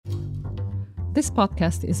This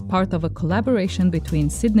podcast is part of a collaboration between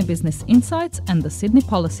Sydney Business Insights and the Sydney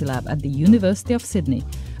Policy Lab at the University of Sydney,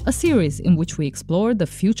 a series in which we explore the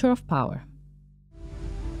future of power.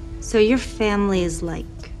 So your family is, like,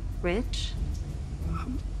 rich?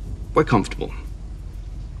 We're comfortable.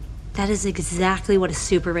 That is exactly what a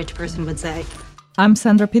super rich person would say. I'm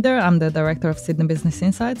Sandra Pider, I'm the director of Sydney Business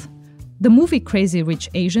Insights. The movie Crazy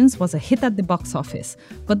Rich Asians was a hit at the box office,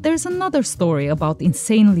 but there's another story about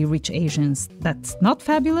insanely rich Asians that's not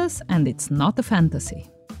fabulous and it's not a fantasy.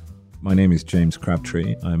 My name is James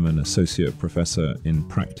Crabtree. I'm an associate professor in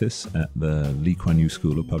practice at the Lee Kuan Yew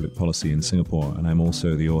School of Public Policy in Singapore, and I'm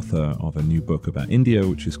also the author of a new book about India,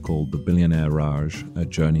 which is called The Billionaire Raj, A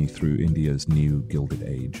Journey Through India's New Gilded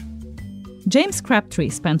Age. James Crabtree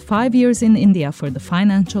spent 5 years in India for the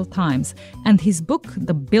Financial Times, and his book,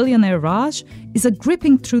 The Billionaire Raj, is a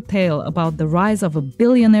gripping true tale about the rise of a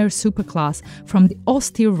billionaire superclass from the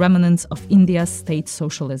austere remnants of India's state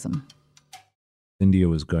socialism. India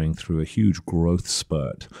was going through a huge growth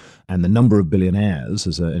spurt, and the number of billionaires,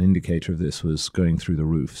 as an indicator of this, was going through the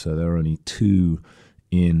roof. So there were only two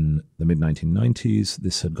in the mid-1990s.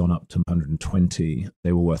 This had gone up to 120.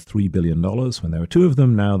 They were worth $3 billion when there were two of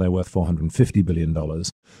them. Now they're worth $450 billion,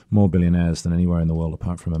 more billionaires than anywhere in the world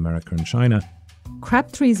apart from America and China.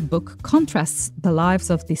 Crabtree's book contrasts the lives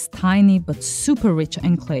of this tiny but super rich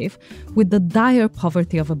enclave with the dire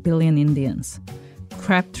poverty of 1 billion Indians.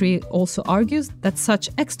 Crabtree also argues that such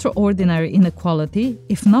extraordinary inequality,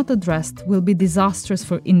 if not addressed, will be disastrous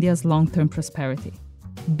for India's long-term prosperity.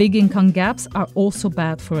 Big income gaps are also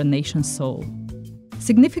bad for a nation's soul.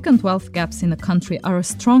 Significant wealth gaps in a country are a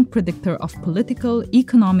strong predictor of political,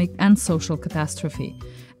 economic, and social catastrophe.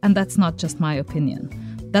 And that's not just my opinion.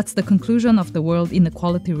 That's the conclusion of the World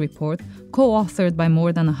Inequality Report, co-authored by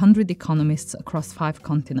more than 100 economists across 5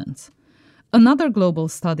 continents. Another global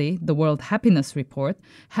study, the World Happiness Report,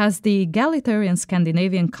 has the egalitarian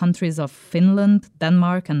Scandinavian countries of Finland,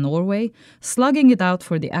 Denmark, and Norway slugging it out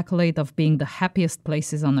for the accolade of being the happiest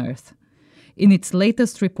places on earth. In its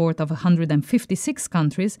latest report of 156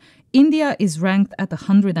 countries, India is ranked at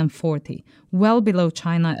 140, well below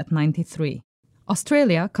China at 93.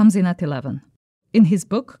 Australia comes in at 11. In his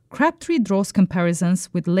book, Crabtree draws comparisons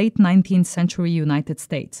with late 19th century United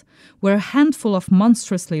States, where a handful of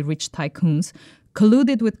monstrously rich tycoons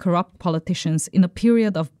colluded with corrupt politicians in a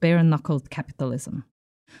period of bare-knuckled capitalism.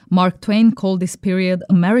 Mark Twain called this period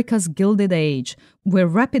America's Gilded Age, where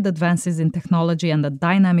rapid advances in technology and a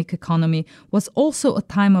dynamic economy was also a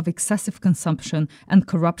time of excessive consumption and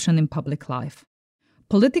corruption in public life.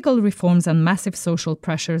 Political reforms and massive social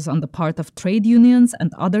pressures on the part of trade unions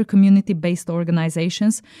and other community-based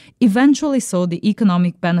organizations eventually saw the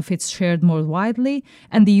economic benefits shared more widely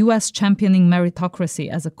and the US championing meritocracy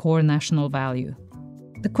as a core national value.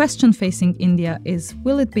 The question facing India is,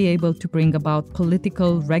 will it be able to bring about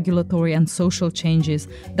political, regulatory, and social changes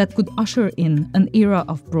that could usher in an era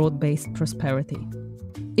of broad-based prosperity?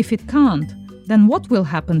 If it can't, then what will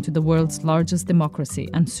happen to the world's largest democracy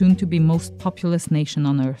and soon-to-be most populous nation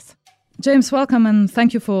on Earth? James, welcome, and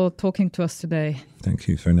thank you for talking to us today. Thank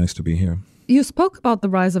you. It's very nice to be here. You spoke about the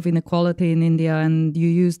rise of inequality in India, and you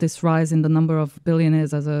used this rise in the number of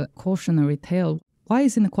billionaires as a cautionary tale. Why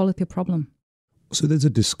is inequality a problem? So there's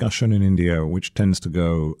a discussion in India which tends to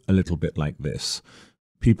go a little bit like this.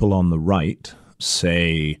 People on the right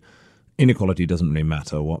say inequality doesn't really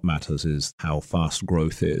matter. What matters is how fast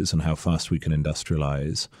growth is and how fast we can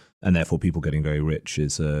industrialize. And therefore, people getting very rich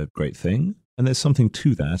is a great thing. And there's something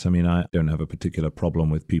to that. I mean, I don't have a particular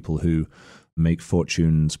problem with people who make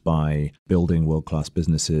fortunes by building world-class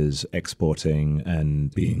businesses, exporting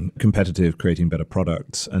and being competitive, creating better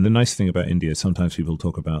products. And the nice thing about India is sometimes people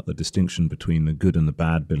talk about the distinction between the good and the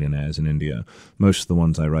bad billionaires in India. Most of the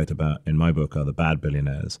ones I write about in my book are the bad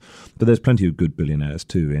billionaires. But there's plenty of good billionaires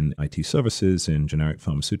too in IT services, in generic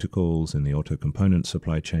pharmaceuticals, in the auto component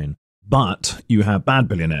supply chain. But you have bad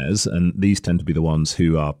billionaires, and these tend to be the ones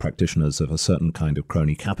who are practitioners of a certain kind of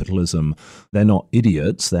crony capitalism. They're not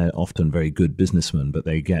idiots, they're often very good businessmen, but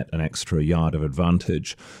they get an extra yard of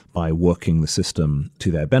advantage by working the system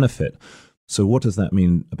to their benefit. So what does that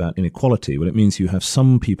mean about inequality? Well, it means you have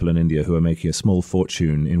some people in India who are making a small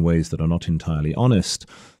fortune in ways that are not entirely honest.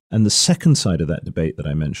 And the second side of that debate that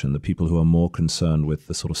I mentioned, the people who are more concerned with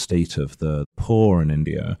the sort of state of the poor in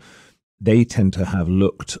India, they tend to have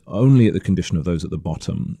looked only at the condition of those at the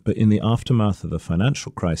bottom. But in the aftermath of the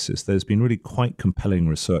financial crisis, there's been really quite compelling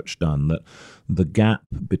research done that the gap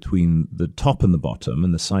between the top and the bottom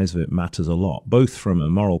and the size of it matters a lot, both from a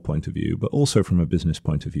moral point of view, but also from a business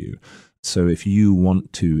point of view. So if you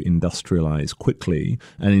want to industrialize quickly,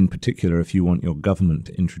 and in particular, if you want your government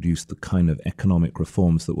to introduce the kind of economic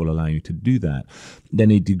reforms that will allow you to do that,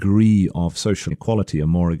 then a degree of social equality, a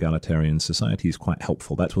more egalitarian society is quite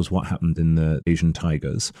helpful. That was what happened in the Asian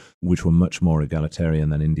tigers, which were much more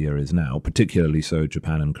egalitarian than India is now, particularly so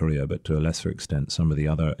Japan and Korea, but to a lesser extent, some of the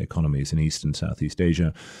other economies in East and Southeast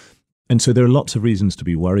Asia. And so there are lots of reasons to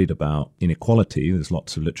be worried about inequality. There's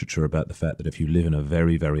lots of literature about the fact that if you live in a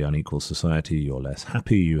very, very unequal society, you're less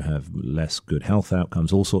happy, you have less good health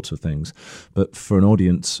outcomes, all sorts of things. But for an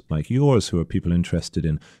audience like yours, who are people interested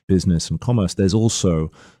in business and commerce, there's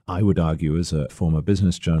also, I would argue, as a former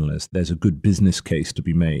business journalist, there's a good business case to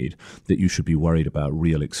be made that you should be worried about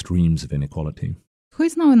real extremes of inequality. Who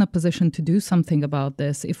is now in a position to do something about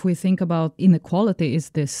this? If we think about inequality,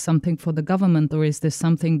 is this something for the government, or is this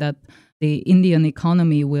something that the Indian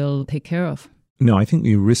economy will take care of? No, I think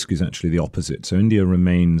the risk is actually the opposite. So India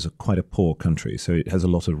remains quite a poor country. So it has a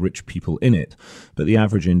lot of rich people in it. But the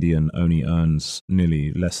average Indian only earns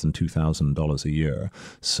nearly less than $2,000 a year.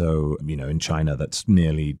 So, in China, that's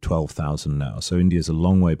nearly $12,000 now. So India is a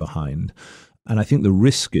long way behind. And I think the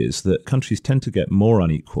risk is that countries tend to get more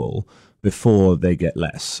unequal before they get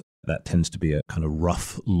less. That tends to be a kind of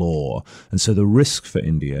rough law. And so the risk for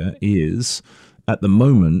India is, at the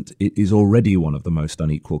moment, it is already one of the most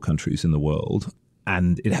unequal countries in the world.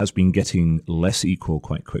 And it has been getting less equal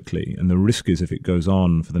quite quickly. And the risk is, if it goes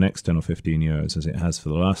on for the next 10 or 15 years, as it has for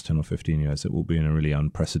the last 10 or 15 years, it will be in a really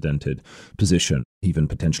unprecedented position, even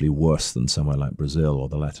potentially worse than somewhere like Brazil or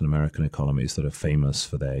the Latin American economies that are famous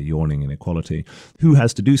for their yawning inequality. Who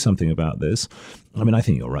has to do something about this? I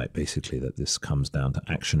think you're right, basically, that this comes down to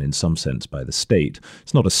action in some sense by the state.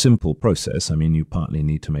 It's not a simple process. You partly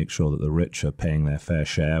need to make sure that the rich are paying their fair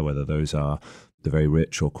share, whether those are the very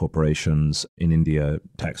rich or corporations. In India,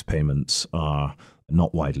 tax payments are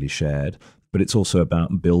not widely shared. But it's also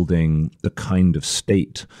about building the kind of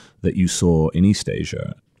state that you saw in East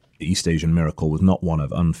Asia. The East Asian miracle was not one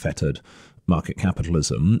of unfettered market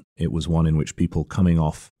capitalism. It was one in which people coming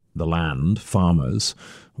off the land, farmers,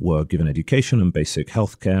 were given education and basic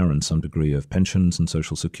health care and some degree of pensions and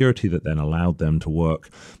social security that then allowed them to work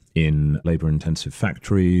in labor-intensive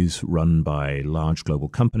factories run by large global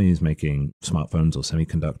companies making smartphones or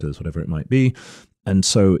semiconductors, whatever it might be. And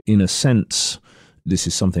so, in a sense, this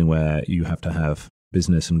is something where you have to have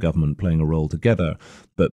business and government playing a role together.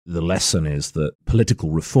 But the lesson is that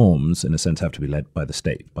political reforms, in a sense, have to be led by the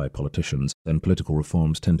state, by politicians. And political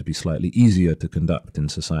reforms tend to be slightly easier to conduct in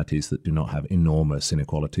societies that do not have enormous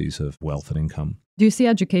inequalities of wealth and income. Do you see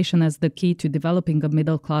education as the key to developing a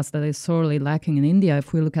middle class that is sorely lacking in India?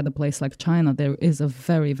 If we look at a place like China, there is a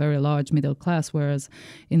very, very large middle class, whereas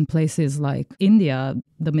in places like India,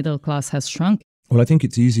 the middle class has shrunk. Well, I think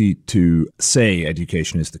it's easy to say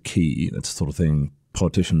education is the key. That's the sort of thing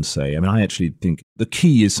politicians say. I actually think the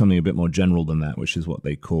key is something a bit more general than that, which is what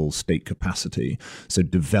they call state capacity. So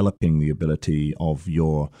developing the ability of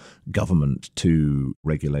your government to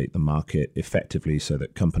regulate the market effectively so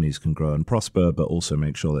that companies can grow and prosper, but also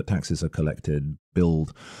make sure that taxes are collected,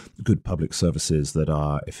 build good public services that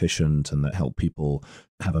are efficient and that help people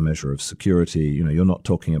have a measure of security. You're not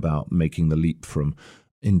talking about making the leap from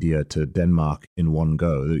India to Denmark in one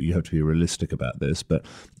go. You have to be realistic about this, but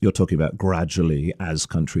you're talking about gradually, as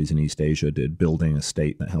countries in East Asia did, building a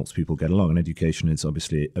state that helps people get along. And education is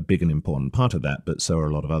obviously a big and important part of that, but so are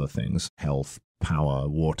a lot of other things: health, power,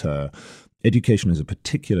 water. Education is a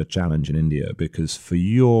particular challenge in India because for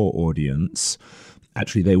your audience,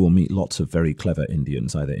 actually they will meet lots of very clever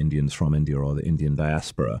Indians, either Indians from India or the Indian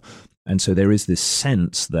diaspora. And so there is this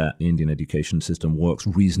sense that the Indian education system works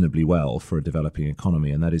reasonably well for a developing economy,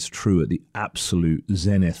 and that is true at the absolute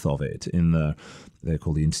zenith of it they're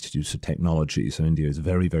called the Institutes of Technology. So India is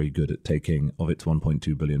very, very good at taking, of its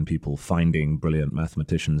 1.2 billion people, finding brilliant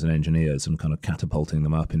mathematicians and engineers and kind of catapulting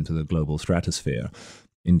them up into the global stratosphere.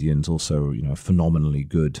 Indians also, are phenomenally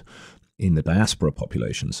good in the diaspora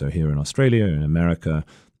population. So here in Australia, in America,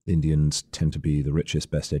 Indians tend to be the richest,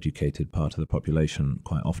 best educated part of the population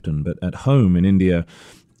quite often. But at home in India,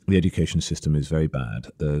 the education system is very bad.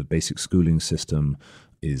 The basic schooling system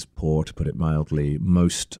is poor, to put it mildly.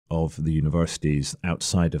 Most of the universities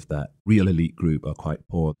outside of that real elite group are quite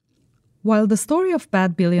poor. While the story of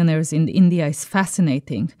bad billionaires in India is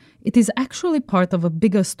fascinating, it is actually part of a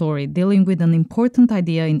bigger story dealing with an important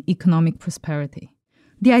idea in economic prosperity: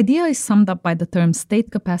 The idea is summed up by the term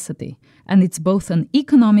state capacity, and it's both an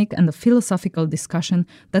economic and a philosophical discussion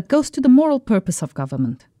that goes to the moral purpose of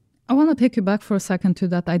government. I want to take you back for a second to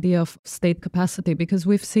that idea of state capacity, because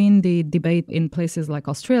we've seen the debate in places like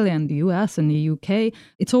Australia and the US and the UK.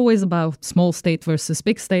 It's always about small state versus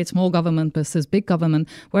big state, small government versus big government,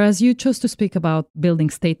 whereas you chose to speak about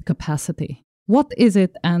building state capacity. What is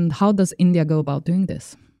it, and how does India go about doing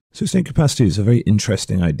this? So state capacity is a very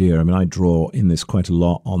interesting idea. I mean, I draw in this quite a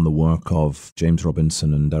lot on the work of James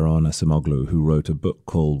Robinson and Daron Acemoglu, who wrote a book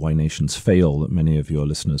called Why Nations Fail that many of your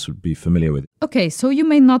listeners would be familiar with. Okay, so you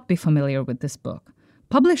may not be familiar with this book.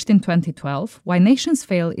 Published in 2012, Why Nations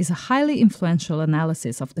Fail is a highly influential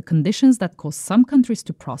analysis of the conditions that cause some countries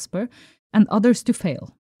to prosper and others to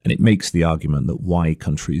fail. And it makes the argument that why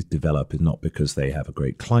countries develop is not because they have a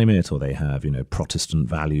great climate or they have, Protestant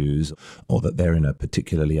values or that they're in a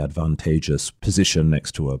particularly advantageous position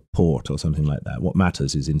next to a port or something like that. What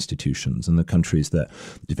matters is institutions. And the countries that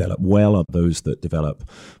develop well are those that develop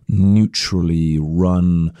neutrally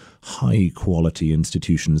run, high-quality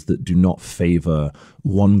institutions that do not favor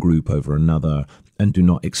one group over another and do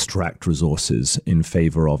not extract resources in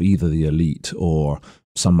favor of either the elite or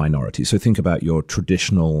some minority. So think about your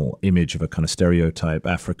traditional image of a kind of stereotype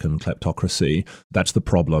African kleptocracy. That's the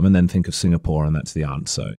problem. And then think of Singapore, and that's the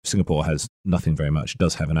answer. Singapore has nothing very much. It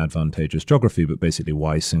does have an advantageous geography, but basically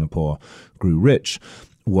why Singapore grew rich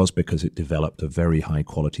was because it developed a very high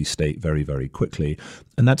quality state very, very quickly.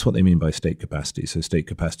 And that's what they mean by state capacity. So state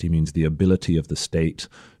capacity means the ability of the state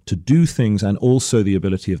to do things and also the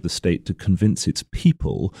ability of the state to convince its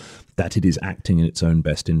people that it is acting in its own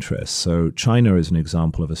best interests. So China is an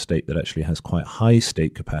example of a state that actually has quite high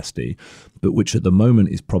state capacity, but which at the moment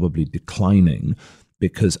is probably declining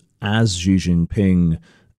because as Xi Jinping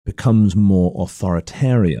becomes more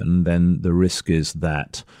authoritarian, then the risk is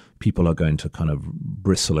that people are going to kind of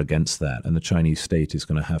bristle against that. And the Chinese state is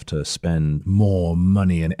going to have to spend more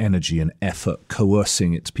money and energy and effort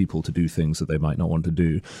coercing its people to do things that they might not want to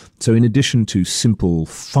do. So in addition to simple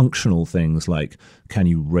functional things like, can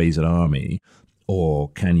you raise an army? Or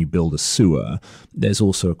can you build a sewer? There's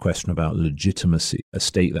also a question about legitimacy. A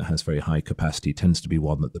state that has very high capacity tends to be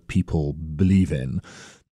one that the people believe in.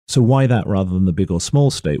 So why that rather than the big or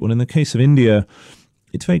small state? Well, in the case of India,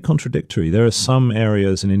 it's very contradictory. There are some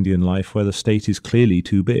areas in Indian life where the state is clearly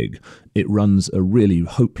too big. It runs a really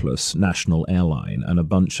hopeless national airline and a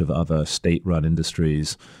bunch of other state-run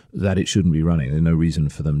industries that it shouldn't be running. There's no reason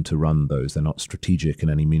for them to run those. They're not strategic in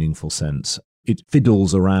any meaningful sense. It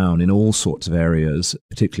fiddles around in all sorts of areas,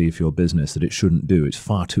 particularly if you're a business, that it shouldn't do. It's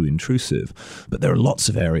far too intrusive. But there are lots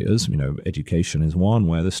of areas, education is one,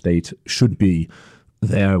 where the state should be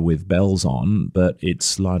there with bells on, but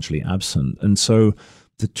it's largely absent. And so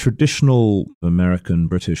the traditional American,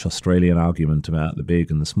 British, Australian argument about the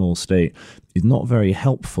big and the small state is not very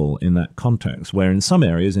helpful in that context, where in some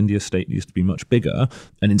areas India's state needs to be much bigger,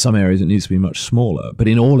 and in some areas it needs to be much smaller. But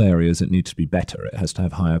in all areas it needs to be better. It has to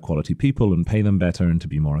have higher quality people and pay them better and to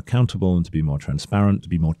be more accountable and to be more transparent, to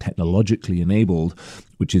be more technologically enabled,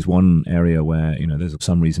 which is one area where, there's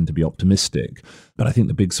some reason to be optimistic. But I think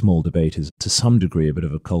the big-small debate is to some degree a bit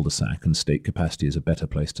of a cul-de-sac, and state capacity is a better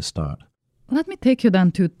place to start. Let me take you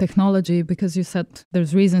then to technology, because you said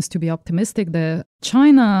there's reasons to be optimistic there.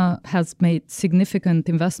 China has made significant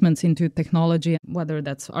investments into technology, whether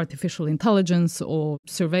that's artificial intelligence or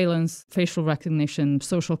surveillance, facial recognition,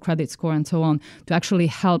 social credit score, and so on, to actually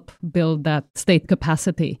help build that state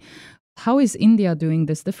capacity. How is India doing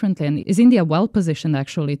this differently? And is India well positioned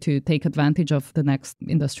actually to take advantage of the next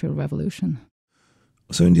industrial revolution?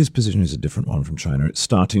 So India's position is a different one from China. It's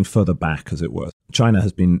starting further back, as it were. China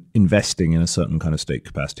has been investing in a certain kind of state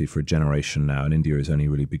capacity for a generation now, and India is only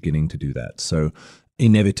really beginning to do that. So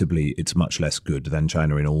inevitably, it's much less good than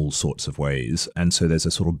China in all sorts of ways. And so there's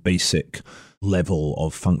a sort of basic level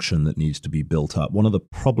of function that needs to be built up. One of the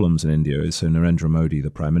problems in India is, so Narendra Modi, the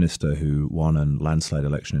prime minister who won a landslide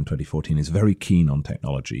election in 2014, is very keen on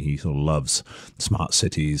technology. He sort of loves smart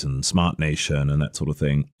cities and smart nation and that sort of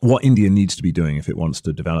thing. What India needs to be doing if it wants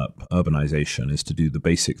to develop urbanization is to do the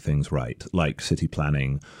basic things right, like city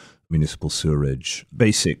planning, municipal sewerage,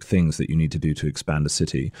 basic things that you need to do to expand a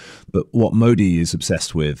city. But what Modi is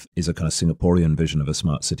obsessed with is a kind of Singaporean vision of a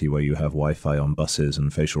smart city where you have Wi-Fi on buses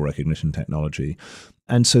and facial recognition technology.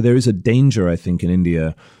 And so there is a danger, I think, in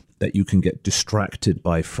India that you can get distracted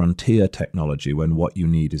by frontier technology when what you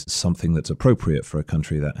need is something that's appropriate for a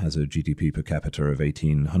country that has a GDP per capita of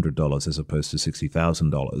 $1,800 as opposed to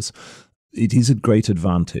 $60,000. it is a great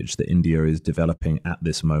advantage that India is developing at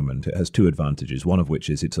this moment. It has two advantages, one of which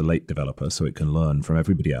is it's a late developer, so it can learn from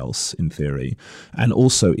everybody else, in theory. And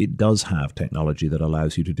also, it does have technology that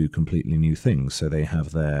allows you to do completely new things. So they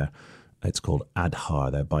have it's called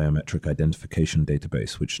Aadhaar, their biometric identification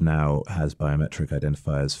database, which now has biometric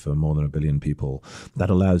identifiers for more than 1 billion people.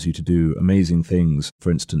 That allows you to do amazing things.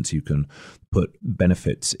 For instance, you can put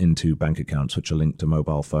benefits into bank accounts which are linked to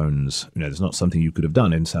mobile phones. It's not something you could have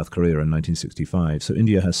done in South Korea in 1965. So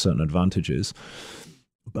India has certain advantages.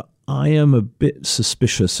 But I am a bit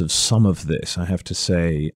suspicious of some of this, I have to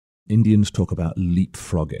say. Indians talk about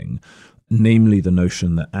leapfrogging. Namely, the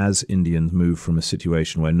notion that as Indians move from a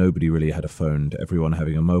situation where nobody really had a phone to everyone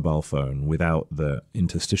having a mobile phone without the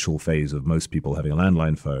interstitial phase of most people having a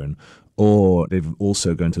landline phone, or they're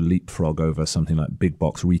also going to leapfrog over something like big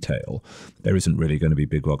box retail. There isn't really going to be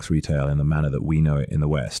big box retail in the manner that we know it in the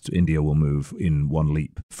West. India will move in one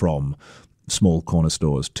leap from small corner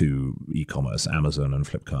stores to e-commerce, Amazon and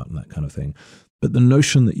Flipkart and that kind of thing. But the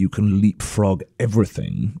notion that you can leapfrog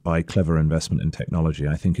everything by clever investment in technology,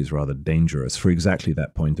 I think, is rather dangerous for exactly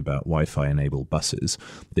that point about Wi-Fi-enabled buses,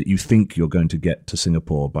 that you think you're going to get to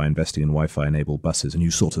Singapore by investing in Wi-Fi-enabled buses, and you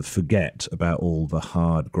sort of forget about all the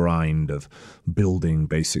hard grind of building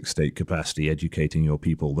basic state capacity, educating your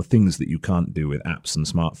people, the things that you can't do with apps and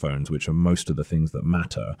smartphones, which are most of the things that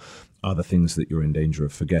matter, are the things that you're in danger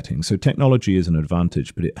of forgetting. So technology is an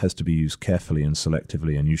advantage, but it has to be used carefully and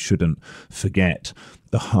selectively, and you shouldn't forget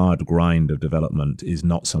the hard grind of development is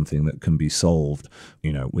not something that can be solved,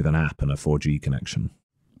 with an app and a 4G connection.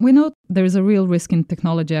 We know there is a real risk in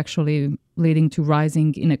technology actually leading to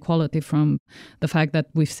rising inequality from the fact that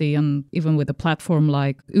we see, even with a platform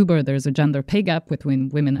like Uber, there's a gender pay gap between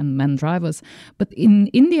women and men drivers. But in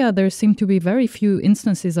India, there seem to be very few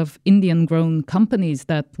instances of Indian-grown companies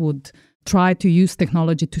that would try to use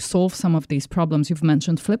technology to solve some of these problems. You've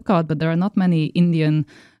mentioned Flipkart, but there are not many Indian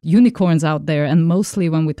unicorns out there. And mostly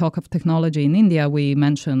when we talk of technology in India, we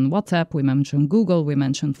mention WhatsApp, we mention Google, we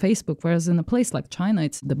mention Facebook, whereas in a place like China,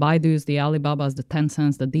 it's the Baidus, the Alibabas, the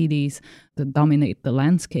Tencents, the Didis that dominate the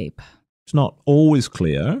landscape. It's not always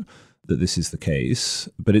clear that this is the case,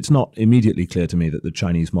 but it's not immediately clear to me that the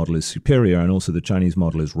Chinese model is superior, and also the Chinese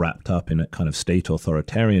model is wrapped up in a kind of state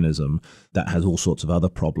authoritarianism that has all sorts of other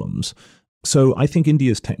problems. So I think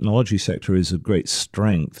India's technology sector is of great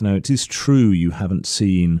strength. Now, it is true you haven't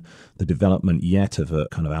seen the development yet of a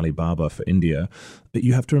kind of Alibaba for India, but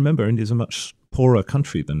you have to remember India is a much poorer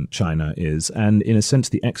country than China is. And in a sense,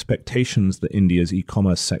 the expectations that India's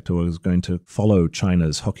e-commerce sector was going to follow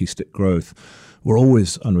China's hockey stick growth were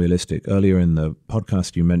always unrealistic. Earlier in the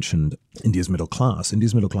podcast, you mentioned India's middle class.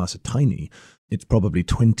 India's middle class are tiny. It's probably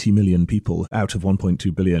 20 million people out of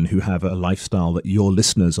 1.2 billion who have a lifestyle that your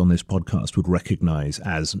listeners on this podcast would recognize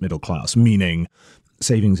as middle class, meaning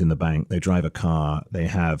savings in the bank, they drive a car, they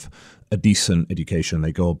have a decent education,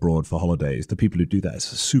 they go abroad for holidays. The people who do that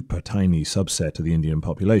is a super tiny subset of the Indian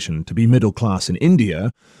population. To be middle class in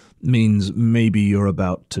India means maybe you're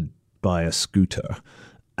about to buy a scooter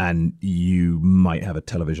and you might have a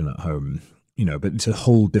television at home, but it's a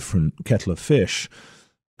whole different kettle of fish.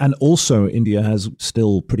 And also, India has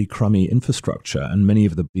still pretty crummy infrastructure, and many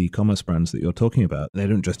of the e-commerce brands that you're talking about, they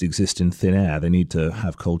don't just exist in thin air. They need to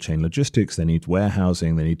have cold chain logistics, they need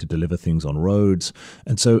warehousing, they need to deliver things on roads.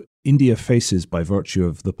 And so India faces, by virtue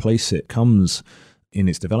of the place it comes in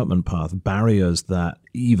its development path, barriers that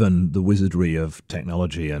even the wizardry of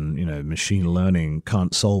technology and machine learning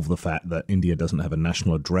can't solve. The fact that India doesn't have a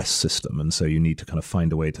national address system, and so you need to kind of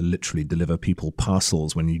find a way to literally deliver people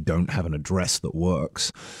parcels when you don't have an address that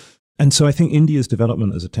works. And so I think India's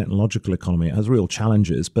development as a technological economy has real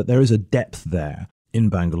challenges, but there is a depth there in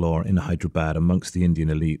Bangalore, in Hyderabad, amongst the Indian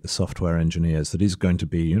elite, the software engineers, that is going to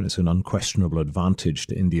be, it's an unquestionable advantage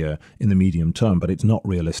to India in the medium term, but it's not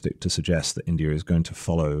realistic to suggest that India is going to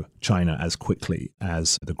follow China as quickly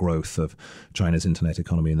as the growth of China's internet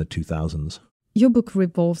economy in the 2000s. Your book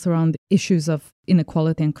revolves around issues of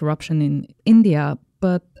inequality and corruption in India,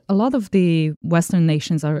 but a lot of the Western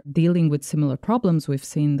nations are dealing with similar problems. We've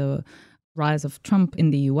seen the rise of Trump in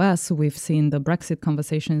the US. We've seen the Brexit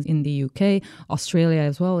conversations in the UK. Australia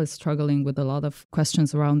as well is struggling with a lot of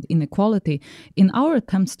questions around inequality. In our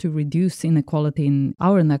attempts to reduce inequality in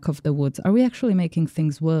our neck of the woods, are we actually making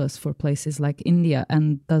things worse for places like India?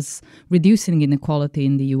 And does reducing inequality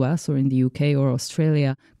in the US or in the UK or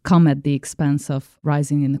Australia come at the expense of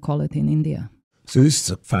rising inequality in India? So this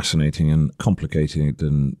is a fascinating and complicated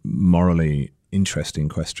and morally interesting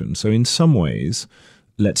question. So in some ways,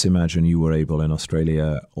 let's imagine you were able in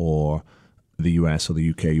Australia or the US or the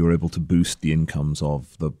UK, you were able to boost the incomes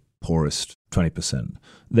of the poorest 20%,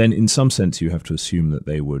 then in some sense you have to assume that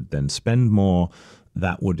they would then spend more.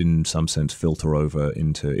 That would in some sense filter over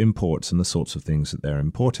into imports and the sorts of things that they're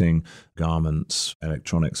importing. Garments,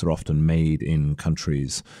 electronics are often made in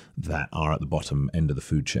countries that are at the bottom end of the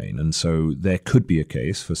food chain. And so there could be a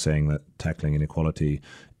case for saying that tackling inequality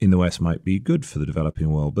in the West might be good for the developing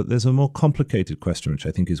world. But there's a more complicated question, which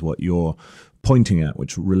I think is what you're pointing at,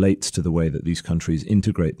 which relates to the way that these countries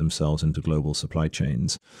integrate themselves into global supply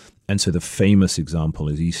chains. And so the famous example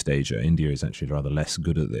is East Asia. India is actually rather less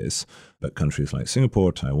good at this, but countries like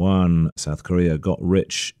Singapore, Taiwan, South Korea got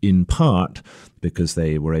rich in part because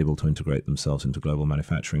they were able to integrate themselves into global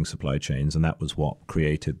manufacturing supply chains, and that was what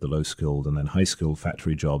created the low-skilled and then high-skilled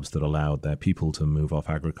factory jobs that allowed their people to move off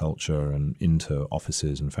agriculture and into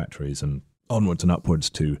offices and factories and onwards and upwards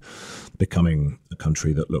to becoming a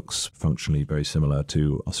country that looks functionally very similar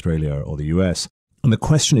to Australia or the US. And the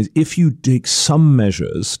question is, if you take some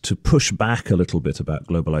measures to push back a little bit about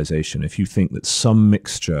globalization, if you think that some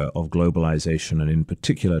mixture of globalization and in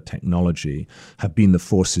particular technology have been the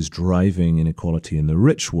forces driving inequality in the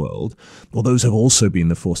rich world, well, those have also been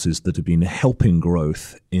the forces that have been helping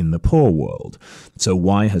growth in the poor world. So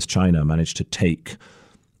why has China managed to take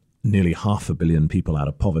nearly 500 million people out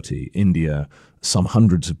of poverty, India some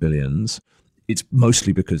hundreds of billions? It's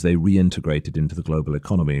mostly because they reintegrated into the global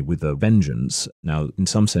economy with a vengeance. Now, in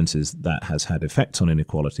some senses, that has had effects on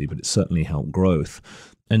inequality, but it's certainly helped growth.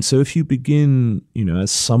 And so if you begin, as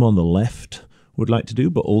some on the left would like to do,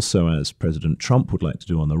 but also as President Trump would like to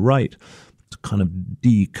do on the right, to kind of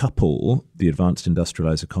decouple the advanced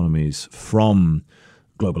industrialized economies from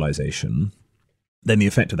globalization, then the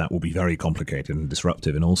effect of that will be very complicated and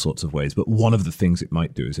disruptive in all sorts of ways. But one of the things it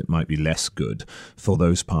might do is it might be less good for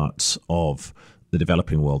those parts of the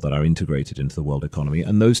developing world that are integrated into the world economy.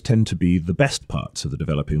 And those tend to be the best parts of the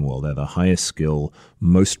developing world. They're the highest skill,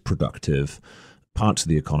 most productive parts of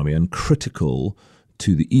the economy, and critical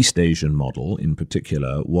to the East Asian model in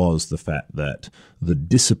particular was the fact that the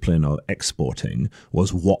discipline of exporting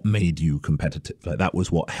was what made you competitive. Like that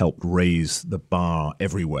was what helped raise the bar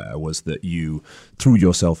everywhere, was that you threw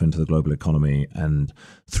yourself into the global economy, and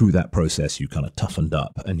through that process you kind of toughened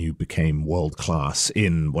up and you became world class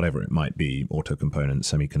in whatever it might be, auto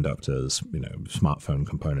components, semiconductors, smartphone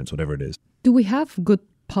components, whatever it is. Do we have good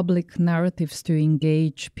public narratives to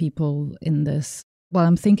engage people in this? What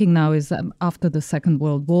I'm thinking now is that after the Second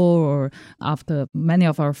World War or after many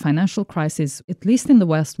of our financial crises, at least in the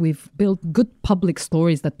West, we've built good public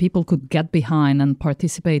stories that people could get behind and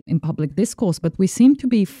participate in public discourse. But we seem to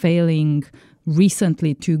be failing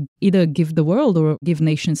recently to either give the world or give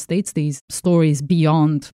nation states these stories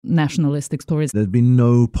beyond nationalistic stories. There's been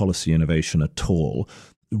no policy innovation at all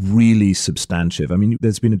really substantive. I mean,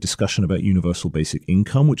 there's been a discussion about universal basic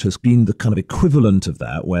income, which has been the kind of equivalent of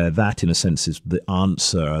that, where that, in a sense, is the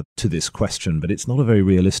answer to this question, but it's not a very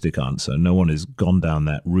realistic answer. No one has gone down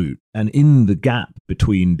that route. And in the gap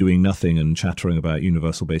between doing nothing and chattering about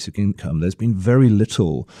universal basic income, there's been very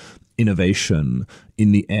little innovation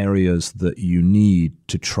in the areas that you need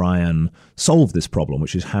to try and solve this problem,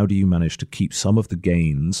 which is how do you manage to keep some of the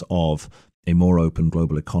gains of a more open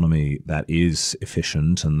global economy that is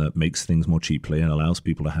efficient and that makes things more cheaply and allows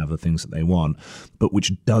people to have the things that they want, but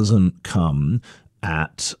which doesn't come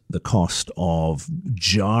at the cost of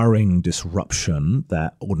jarring disruption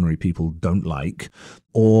that ordinary people don't like,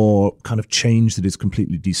 or kind of change that is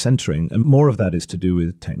completely decentering. And more of that is to do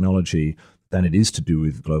with technology than it is to do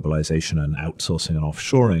with globalization and outsourcing and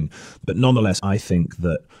offshoring. But nonetheless, I think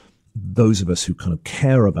that those of us who kind of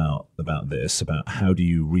care about this, about how do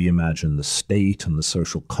you reimagine the state and the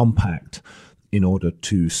social compact in order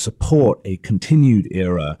to support a continued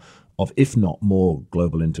era of, if not more,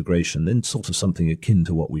 global integration, then sort of something akin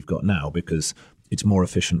to what we've got now, because it's more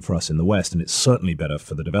efficient for us in the West, and it's certainly better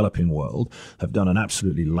for the developing world, have done an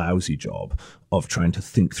absolutely lousy job of trying to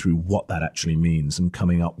think through what that actually means and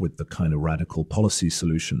coming up with the kind of radical policy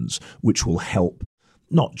solutions which will help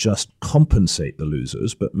not just compensate the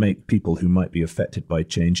losers, but make people who might be affected by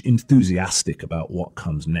change enthusiastic about what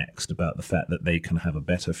comes next, about the fact that they can have a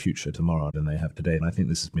better future tomorrow than they have today. And I think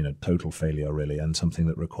this has been a total failure, really, and something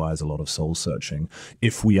that requires a lot of soul searching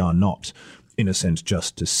if we are not, in a sense,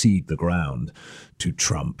 just to cede the ground to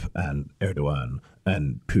Trump and Erdogan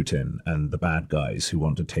and Putin and the bad guys who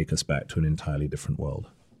want to take us back to an entirely different world.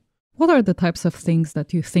 What are the types of things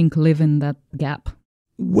that you think live in that gap?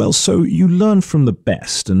 Well, so you learn from the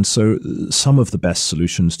best. And so some of the best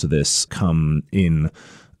solutions to this come in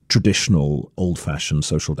traditional old-fashioned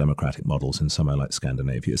social democratic models in somewhere like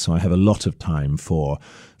Scandinavia. So I have a lot of time for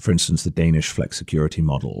instance, the Danish flexicurity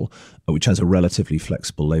model, which has a relatively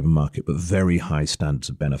flexible labor market, but very high standards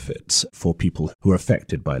of benefits for people who are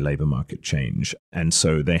affected by labor market change. And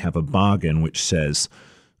so they have a bargain which says,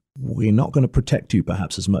 we're not going to protect you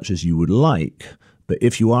perhaps as much as you would like, but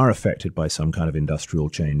if you are affected by some kind of industrial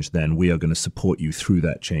change, then we are going to support you through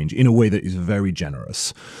that change in a way that is very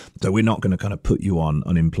generous. So we're not going to kind of put you on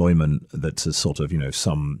unemployment that's a sort of,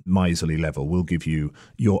 some miserly level. We'll give you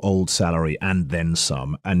your old salary and then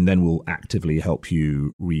some, and then we'll actively help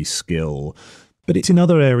you reskill. But it's in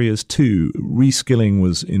other areas too. Reskilling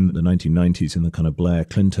was in the 1990s, in the kind of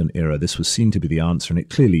Blair-Clinton era. This was seen to be the answer, and it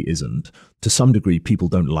clearly isn't. To some degree, people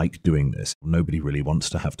don't like doing this. Nobody really wants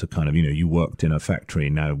to have to kind of, you worked in a factory.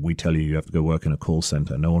 Now we tell you have to go work in a call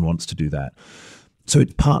center. No one wants to do that. So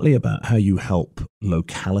it's partly about how you help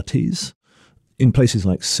localities. In places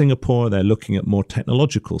like Singapore, they're looking at more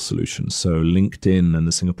technological solutions. So LinkedIn and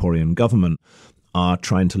the Singaporean government are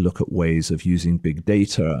trying to look at ways of using big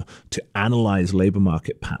data to analyze labor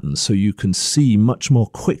market patterns so you can see much more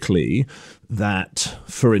quickly that,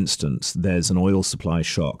 for instance, there's an oil supply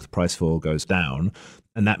shock, the price of oil goes down,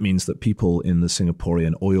 and that means that people in the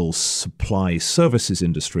Singaporean oil supply services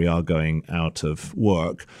industry are going out of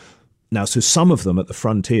work. Now, so some of them at the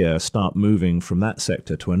frontier start moving from that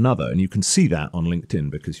sector to another, and you can see that on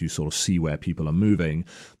LinkedIn because you sort of see where people are moving.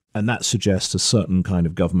 And that suggests a certain kind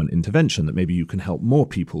of government intervention that maybe you can help more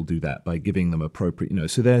people do that by giving them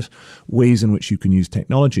appropriate, so there's ways in which you can use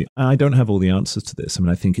technology. I don't have all the answers to this.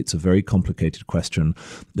 I think it's a very complicated question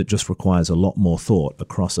that just requires a lot more thought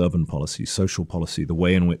across urban policy, social policy, the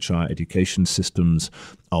way in which our education systems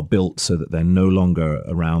are built so that they're no longer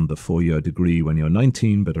around the 4-year degree when you're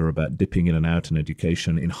 19, but are about dipping in and out in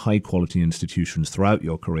education in high quality institutions throughout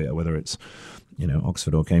your career, whether it's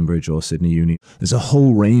Oxford or Cambridge or Sydney Uni. There's a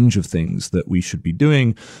whole range of things that we should be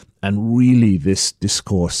doing. And really this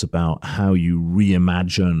discourse about how you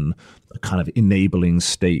reimagine a kind of enabling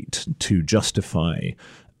state to justify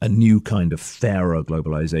a new kind of fairer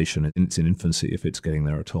globalization in its infancy, if it's getting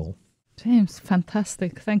there at all. James,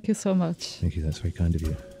 fantastic. Thank you so much. Thank you. That's very kind of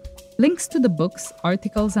you. Links to the books,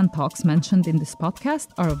 articles, and talks mentioned in this podcast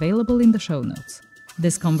are available in the show notes.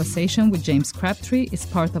 This conversation with James Crabtree is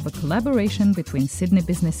part of a collaboration between Sydney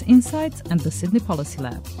Business Insights and the Sydney Policy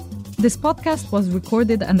Lab. This podcast was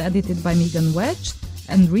recorded and edited by Megan Wedge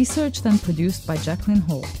and researched and produced by Jacqueline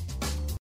Hall.